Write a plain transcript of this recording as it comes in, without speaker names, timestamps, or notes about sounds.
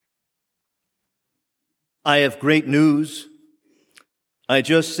I have great news. I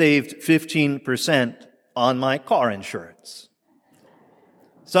just saved 15% on my car insurance.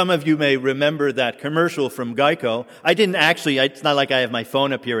 Some of you may remember that commercial from Geico. I didn't actually, it's not like I have my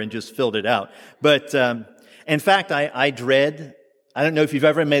phone up here and just filled it out. But in fact, I don't know if you've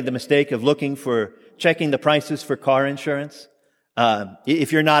ever made the mistake of checking the prices for car insurance.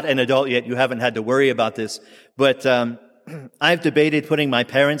 If you're not an adult yet, you haven't had to worry about this. But I've debated putting my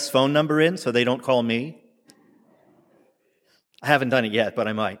parents' phone number in so they don't call me. I haven't done it yet, but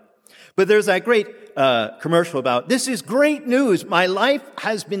I might. But there's that great commercial about, this is great news. My life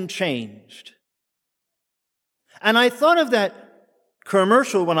has been changed. And I thought of that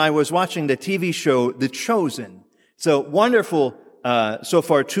commercial when I was watching the TV show, The Chosen. It's a wonderful, so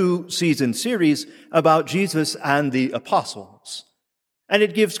far 2-season series about Jesus and the apostles. And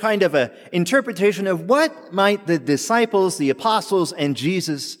it gives kind of an interpretation of what might the disciples, the apostles, and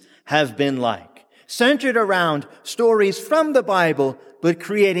Jesus have been like. Centered around stories from the Bible, but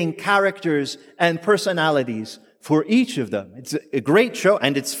creating characters and personalities for each of them. It's a great show,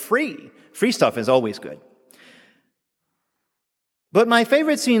 and it's free. Free stuff is always good. But my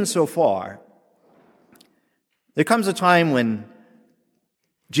favorite scene so far, there comes a time when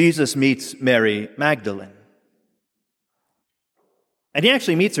Jesus meets Mary Magdalene. And he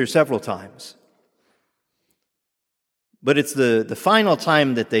actually meets her several times. But it's the final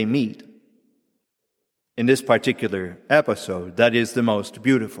time that they meet in this particular episode that is the most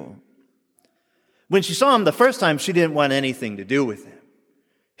beautiful. When she saw him the first time, she didn't want anything to do with him.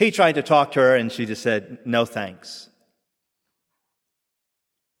 He tried to talk to her, and she just said, no thanks.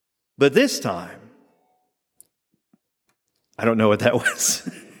 But this time, I don't know what that was.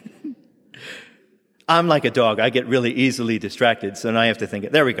 I'm like a dog. I get really easily distracted, so now I have to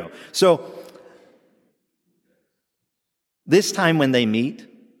think. There we go. So, this time when they meet,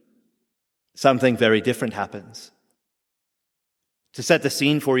 something very different happens. To set the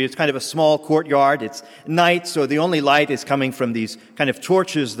scene for you, it's kind of a small courtyard. It's night, so the only light is coming from these kind of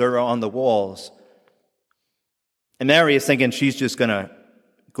torches that are on the walls. And Mary is thinking she's just going to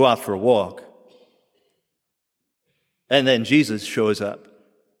go out for a walk. And then Jesus shows up.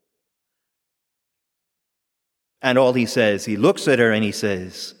 And all he says, he looks at her and he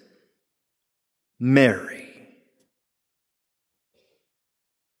says, Mary.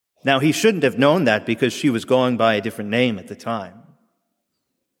 Now, he shouldn't have known that because she was going by a different name at the time.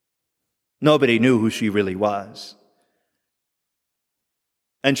 Nobody knew who she really was.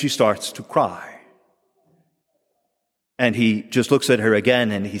 And she starts to cry. And he just looks at her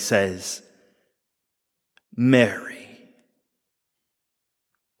again and he says, Mary.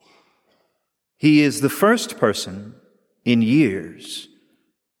 He is the first person in years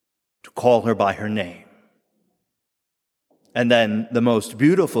to call her by her name. And then the most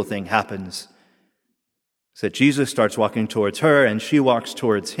beautiful thing happens is that Jesus starts walking towards her and she walks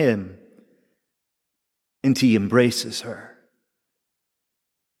towards him and he embraces her.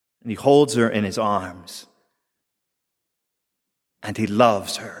 And he holds her in his arms and he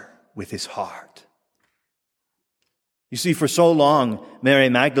loves her with his heart. You see, for so long, Mary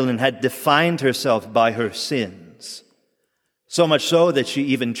Magdalene had defined herself by her sins, so much so that she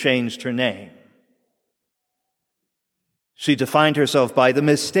even changed her name. She defined herself by the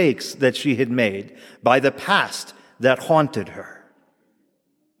mistakes that she had made, by the past that haunted her.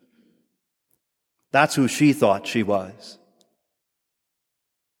 That's who she thought she was.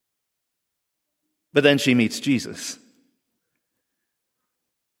 But then she meets Jesus.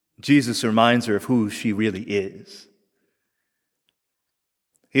 Jesus reminds her of who she really is.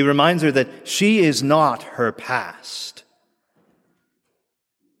 He reminds her that she is not her past.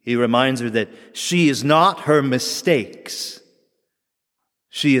 He reminds her that she is not her mistakes.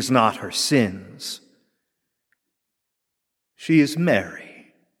 She is not her sins. She is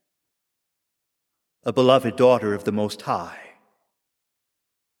Mary, a beloved daughter of the Most High,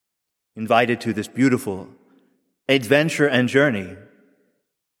 invited to this beautiful adventure and journey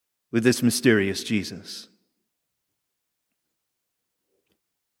with this mysterious Jesus.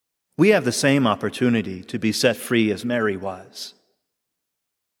 We have the same opportunity to be set free as Mary was.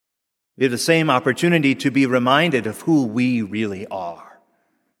 We have the same opportunity to be reminded of who we really are.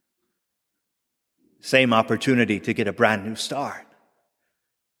 Same opportunity to get a brand new start.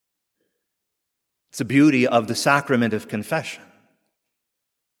 It's the beauty of the sacrament of confession.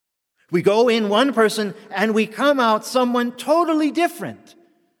 We go in one person and we come out someone totally different.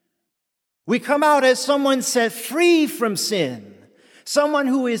 We come out as someone set free from sin. Someone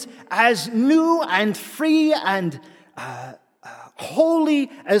who is as new and free and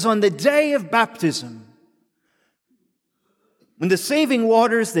holy as on the day of baptism, when the saving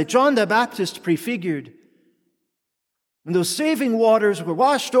waters that John the Baptist prefigured And those saving waters were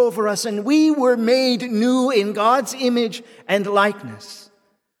washed over us, and we were made new in God's image and likeness.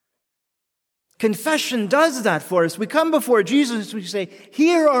 Confession does that for us. We come before Jesus, we say,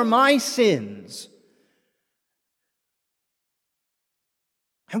 here are my sins.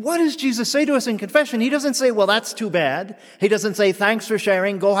 And what does Jesus say to us in confession? He doesn't say, well, that's too bad. He doesn't say, thanks for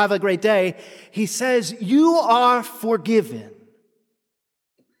sharing, go have a great day. He says, you are forgiven.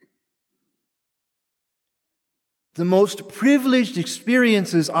 The most privileged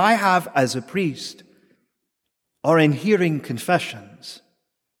experiences I have as a priest are in hearing confessions.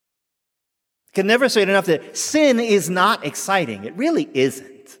 I can never say it enough that sin is not exciting. It really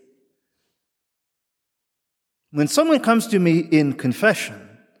isn't. When someone comes to me in confession,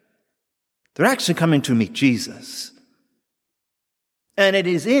 they're actually coming to meet Jesus. And it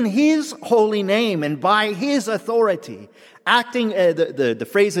is in His holy name and by His authority, acting, the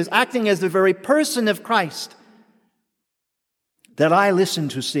phrase is acting as the very person of Christ, that I listen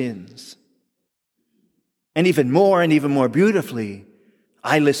to sins. And even more beautifully,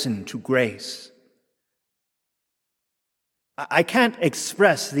 I listen to grace. I can't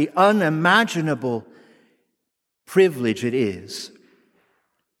express the unimaginable privilege it is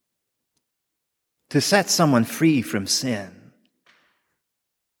to set someone free from sin.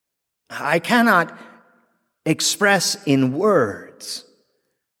 I cannot express in words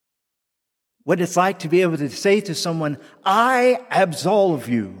what it's like to be able to say to someone, I absolve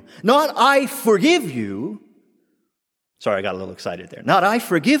you. Not I forgive you. Sorry, I got a little excited there. Not I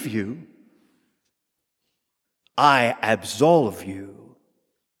forgive you. I absolve you.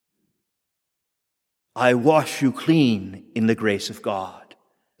 I wash you clean in the grace of God.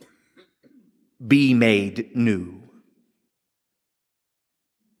 Be made new.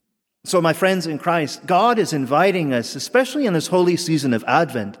 So, my friends in Christ, God is inviting us, especially in this holy season of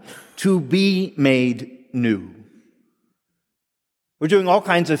Advent, to be made new. We're doing all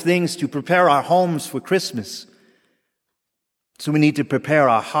kinds of things to prepare our homes for Christmas. So we need to prepare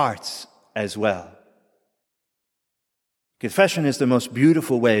our hearts as well. Confession is the most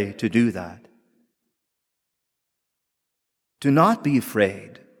beautiful way to do that. Do not be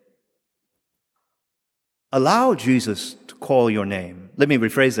afraid. Allow Jesus to call your name. Let me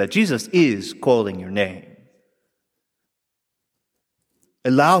rephrase that. Jesus is calling your name.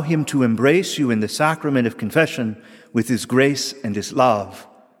 Allow Him to embrace you in the sacrament of confession with His grace and His love,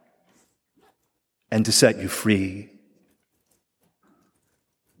 and to set you free.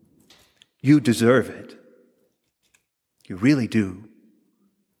 You deserve it. You really do.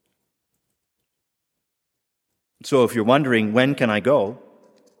 So if you're wondering, when can I go?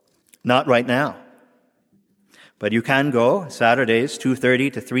 Not right now. But you can go Saturdays,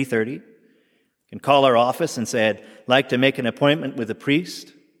 2:30 to 3:30. You can call our office and say, I'd like to make an appointment with a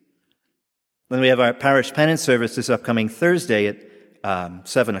priest. Then we have our parish penance service this upcoming Thursday at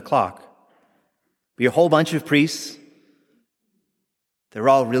 7 o'clock. Be a whole bunch of priests. They're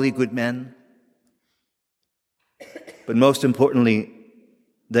all really good men. But most importantly,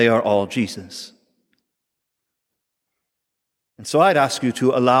 they are all Jesus. And so I'd ask you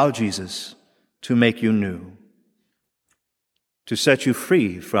to allow Jesus to make you new, to set you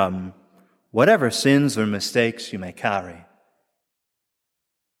free from whatever sins or mistakes you may carry,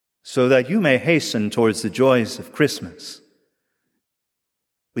 so that you may hasten towards the joys of Christmas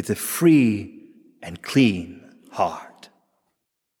with a free and clean heart.